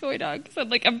what was going on, because I'm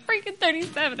freaking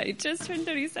 37. I just turned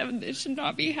 37. This should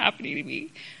not be happening to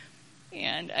me.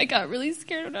 And I got really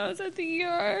scared when I was at the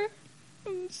ER.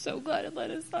 I'm so glad it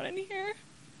let us not in here.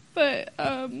 But,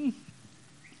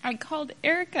 I called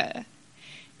Erica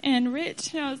and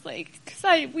Rich, and I was like,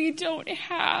 because we don't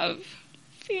have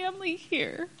family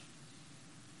here.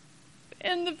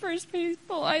 And the first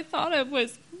people I thought of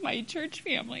was my church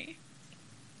family.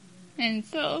 And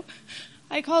so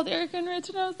I called Erica and Rich,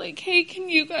 and I was like, hey, can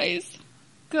you guys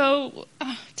go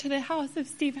to the house if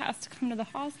Steve has to come to the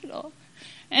hospital?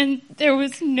 And there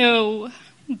was not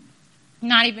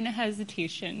even a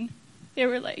hesitation. They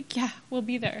were like, yeah, we'll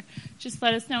be there. Just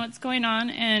let us know what's going on.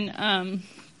 And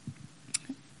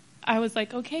I was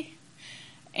like, okay.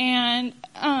 And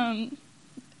I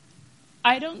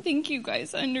don't think you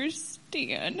guys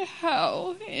understand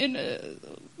how, in a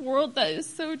world that is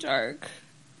so dark,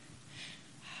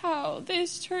 how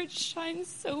this church shines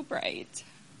so bright.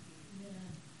 Yeah.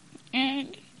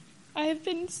 And I have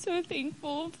been so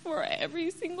thankful for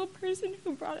every single person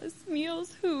who brought us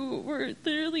meals, who were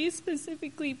literally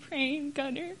specifically praying,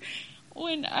 Gunner,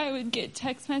 when I would get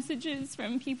text messages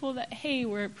from people that, hey,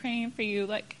 we're praying for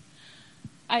you.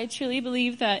 I truly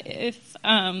believe that if,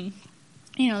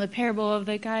 the parable of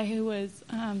the guy who was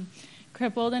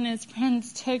crippled and his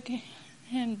friends took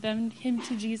him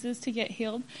to Jesus to get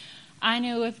healed, I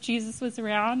know if Jesus was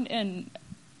around and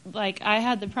I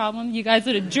had the problem, you guys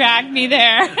would have dragged me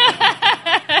there.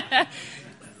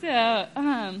 So,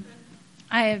 I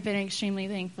have been extremely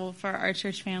thankful for our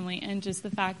church family, and just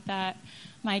the fact that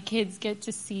my kids get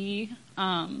to see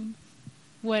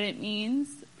what it means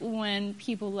when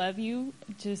people love you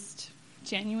just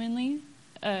genuinely,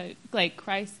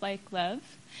 Christ-like love.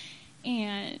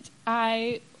 And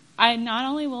I not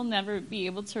only will never be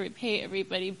able to repay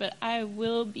everybody, but I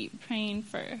will be praying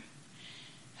for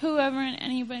whoever and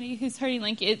anybody who's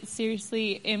hurting. It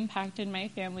seriously impacted my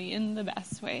family in the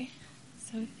best way.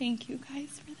 So thank you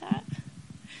guys for that.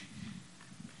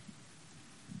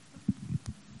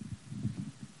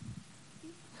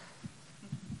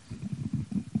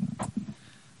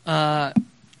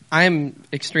 I'm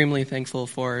extremely thankful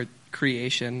for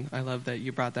creation. I love that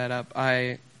you brought that up.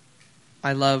 I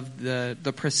love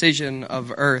the precision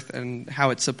of Earth and how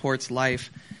it supports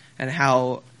life, and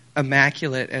how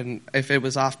immaculate, and if it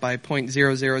was off by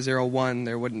 0.0001,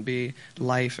 there wouldn't be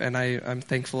life. And I'm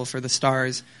thankful for the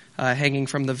stars hanging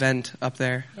from the vent up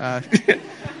there.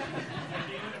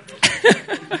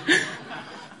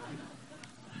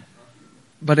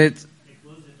 But it's...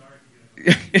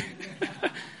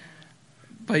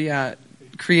 But yeah,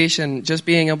 creation, just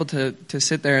being able to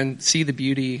sit there and see the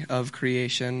beauty of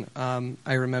creation.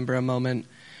 I remember a moment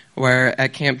where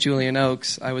at Camp Julian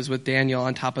Oaks, I was with Daniel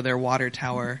on top of their water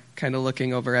tower, kind of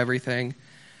looking over everything.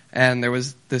 And there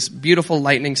was this beautiful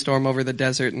lightning storm over the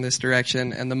desert in this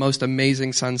direction, and the most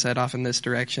amazing sunset off in this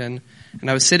direction. And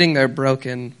I was sitting there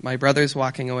broken. My brother's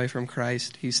walking away from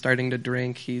Christ. He's starting to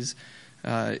drink. He's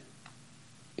in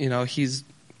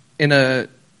a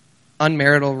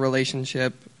unmarital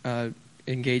relationship,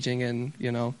 engaging in,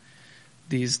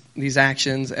 these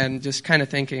actions, and just kind of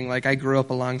thinking, like, I grew up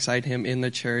alongside him in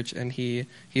the church, and he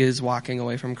is walking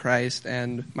away from Christ,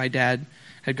 and my dad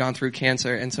had gone through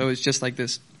cancer, and so it was just like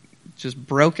this just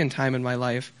broken time in my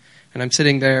life, and I'm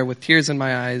sitting there with tears in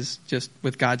my eyes, just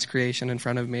with God's creation in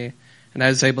front of me, and I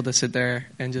was able to sit there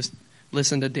and just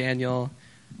listen to Daniel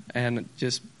and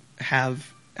just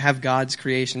have God's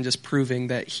creation just proving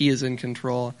that he is in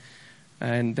control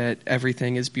and that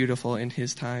everything is beautiful in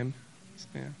his time. So,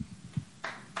 yeah.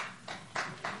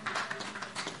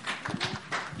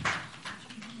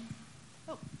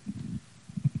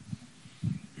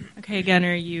 Okay,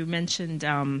 Gunnar, you mentioned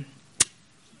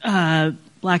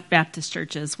Black Baptist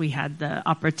churches. We had the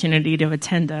opportunity to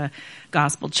attend a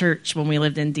gospel church when we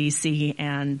lived in D.C.,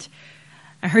 and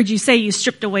I heard you say you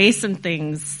stripped away some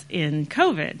things in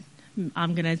COVID.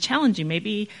 I'm going to challenge you.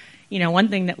 Maybe, one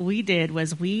thing that we did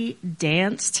was we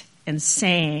danced and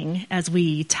sang as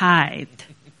we tithed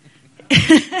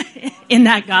in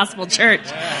that gospel church.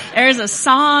 There's a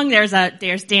song, there's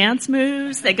dance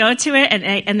moves that go to it,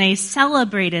 and they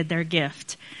celebrated their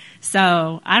gift.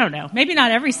 So, I don't know, maybe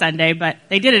not every Sunday, but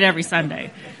they did it every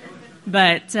Sunday.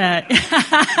 But,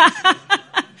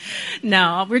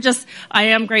 no, I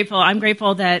am grateful. I'm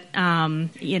grateful that,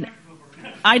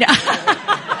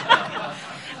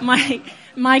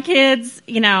 my kids,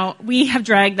 we have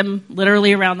dragged them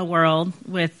literally around the world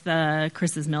with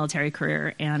Chris's military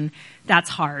career, and that's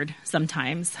hard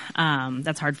sometimes.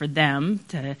 That's hard for them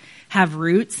to have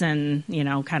roots and,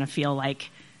 kind of feel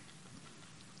like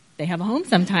they have a home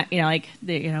sometime.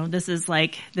 This is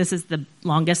the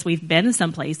longest we've been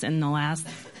someplace in the last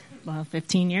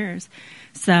 15 years.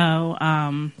 So,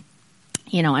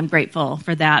 I'm grateful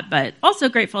for that, but also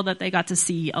grateful that they got to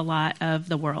see a lot of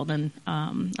the world and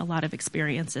a lot of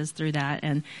experiences through that,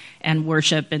 and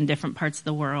worship in different parts of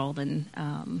the world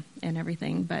and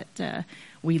everything. But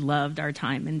we loved our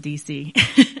time in D.C.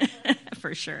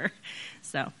 for sure.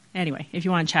 So anyway, if you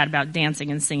want to chat about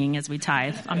dancing and singing as we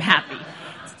tithe, I'm happy.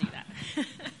 Let's do that.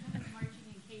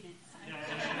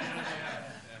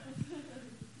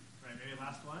 Right, maybe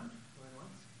last one.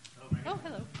 Oh,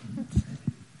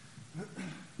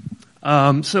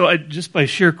 hello. So just by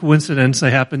sheer coincidence, I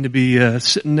happened to be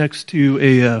sitting next to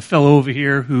a fellow over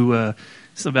here who,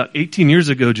 so about 18 years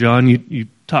ago, John, you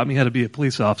taught me how to be a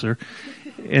police officer.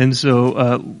 And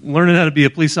so learning how to be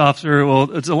a police officer,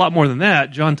 well, it's a lot more than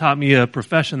that. John taught me a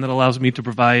profession that allows me to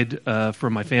provide for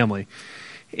my family.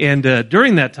 And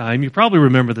during that time, you probably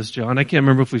remember this, John. I can't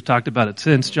remember if we've talked about it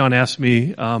since. John asked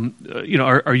me,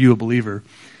 are you a believer?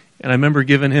 And I remember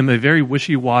giving him a very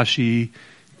wishy-washy,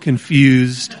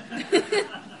 confused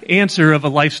answer of a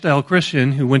lifestyle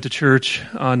Christian who went to church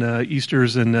on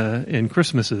Easters and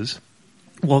Christmases.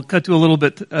 Well, cut to a little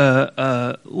bit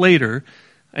later,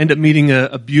 I ended up meeting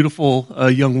a beautiful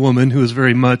young woman who was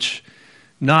very much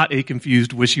not a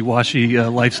confused, wishy-washy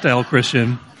lifestyle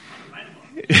Christian.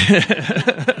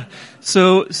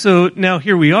 So now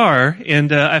here we are,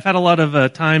 and I've had a lot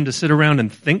of time to sit around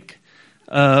and think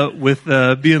with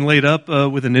being laid up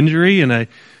with an injury, and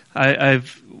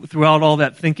I've throughout all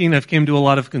that thinking, I've came to a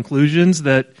lot of conclusions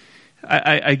that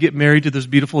I get married to this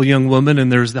beautiful young woman,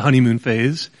 and there's the honeymoon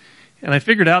phase. And I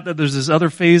figured out that there's this other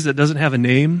phase that doesn't have a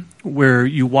name, where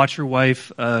you watch your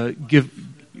wife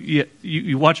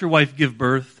you watch your wife give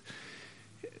birth,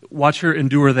 watch her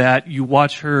endure that, you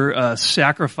watch her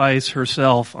sacrifice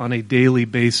herself on a daily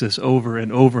basis over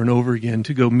and over and over again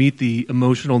to go meet the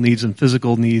emotional needs and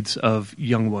physical needs of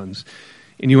young ones.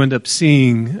 And you end up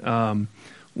seeing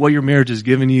what your marriage has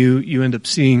given you. You end up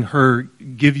seeing her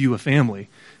give you a family.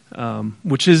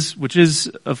 Which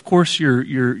is of course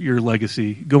your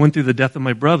legacy. Going through the death of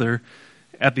my brother,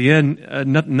 at the end,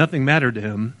 nothing mattered to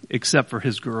him except for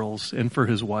his girls and for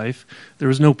his wife. There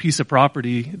was no piece of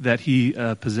property that he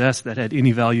possessed that had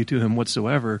any value to him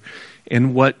whatsoever.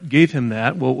 And what gave him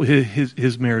that? Well,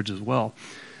 his marriage as well.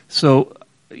 So,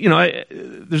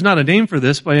 there's not a name for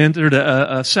this, but I entered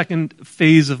a second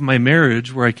phase of my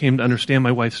marriage where I came to understand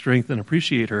my wife's strength and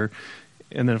appreciate her.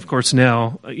 And then, of course,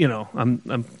 now,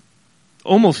 I'm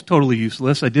almost totally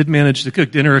useless. I did manage to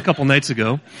cook dinner a couple nights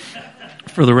ago,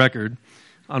 for the record,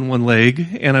 on one leg.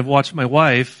 And I've watched my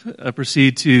wife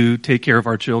proceed to take care of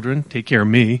our children, take care of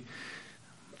me.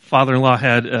 Father-in-law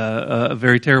had a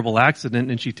very terrible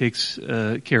accident, and she takes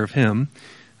care of him.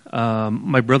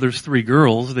 My brother's 3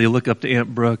 girls, they look up to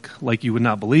Aunt Brooke like you would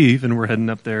not believe, and we're heading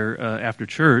up there after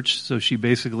church. So she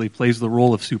basically plays the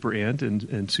role of super aunt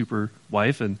and super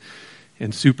wife and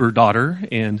super daughter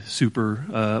and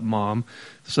super mom.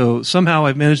 So somehow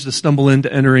I've managed to stumble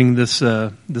into entering this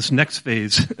next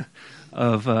phase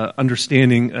of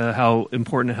understanding how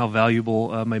important and how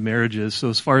valuable my marriage is. So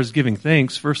as far as giving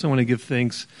thanks, first I want to give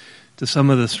thanks to some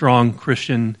of the strong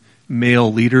Christian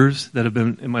male leaders that have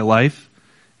been in my life,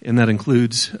 and that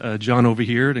includes John over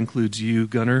here, it includes you,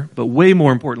 Gunnar, but way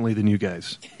more importantly than you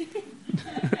guys.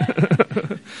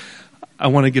 I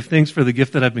want to give thanks for the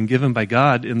gift that I've been given by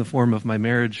God in the form of my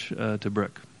marriage to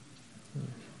Brooke.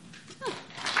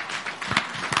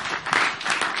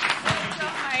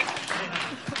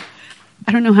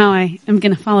 I don't know how I am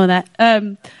going to follow that.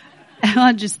 I'm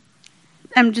just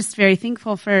very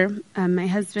thankful for my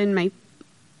husband, my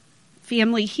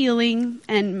family healing,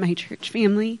 and my church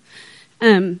family.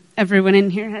 Everyone in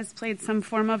here has played some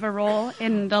form of a role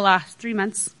in the last 3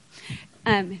 months.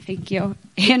 Thank you.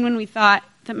 And when we thought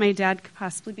that my dad could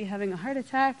possibly be having a heart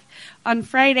attack on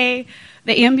Friday,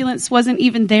 the ambulance wasn't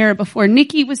even there before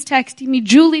Nikki was texting me,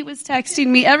 Julie was texting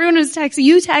me, everyone was texting,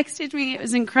 you texted me. It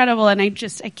was incredible, and I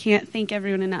can't thank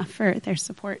everyone enough for their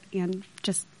support and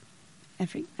just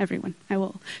everyone. I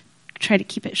will try to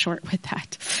keep it short with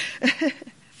that.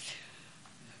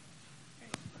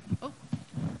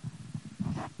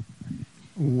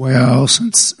 Well,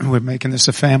 since we're making this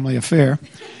a family affair,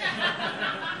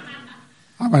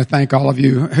 I want to thank all of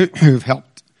you who've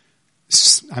helped.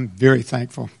 I'm very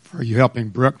thankful for you helping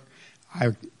Brooke. I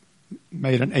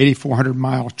made an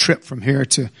 8,400-mile trip from here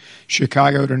to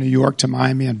Chicago to New York to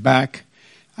Miami and back.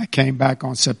 I came back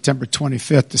on September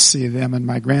 25th to see them and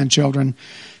my grandchildren.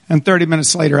 And 30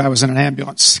 minutes later, I was in an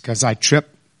ambulance because I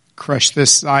tripped, crushed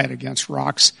this side against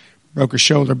rocks, broke a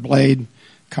shoulder blade,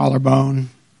 collarbone,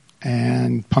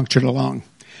 and punctured a lung.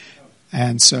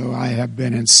 And so I have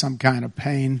been in some kind of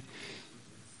pain.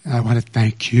 I want to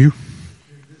thank you.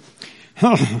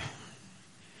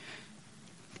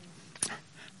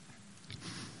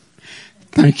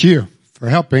 Thank you for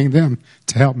helping them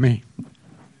to help me.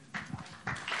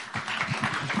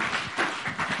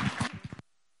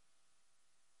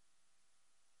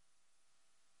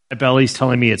 My belly's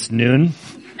telling me it's noon.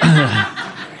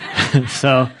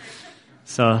 So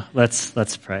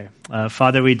let's pray.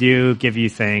 Father, we do give you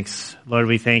thanks. Lord,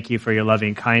 we thank you for your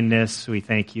loving kindness. We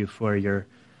thank you for your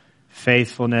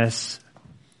faithfulness.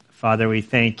 Father, we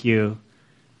thank you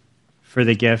for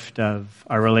the gift of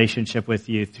our relationship with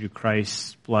you through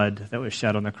Christ's blood that was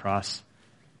shed on the cross.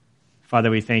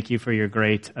 Father, we thank you for your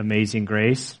great, amazing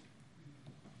grace.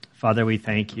 Father, we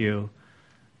thank you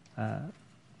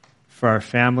for our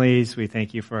families. We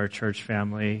thank you for our church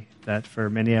family, that for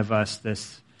many of us,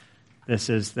 this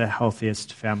is the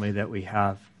healthiest family that we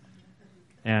have.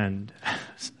 And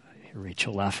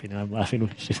Rachel laughing, and I'm laughing.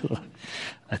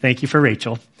 I thank you for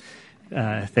Rachel.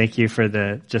 Thank you for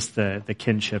the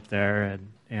kinship there,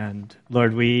 and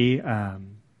Lord, we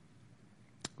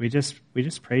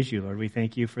just praise you, Lord. We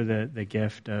thank you for the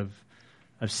gift of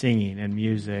singing and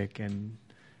music, and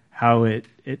how it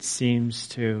seems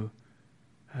to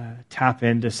tap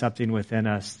into something within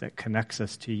us that connects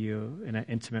us to you in an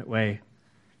intimate way.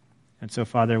 And so,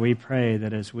 Father, we pray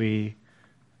that as we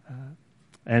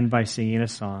end by singing a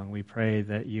song, we pray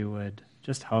that you would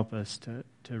just help us to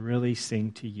really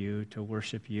sing to you, to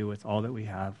worship you with all that we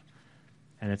have.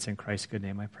 And it's in Christ's good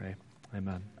name I pray.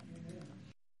 Amen.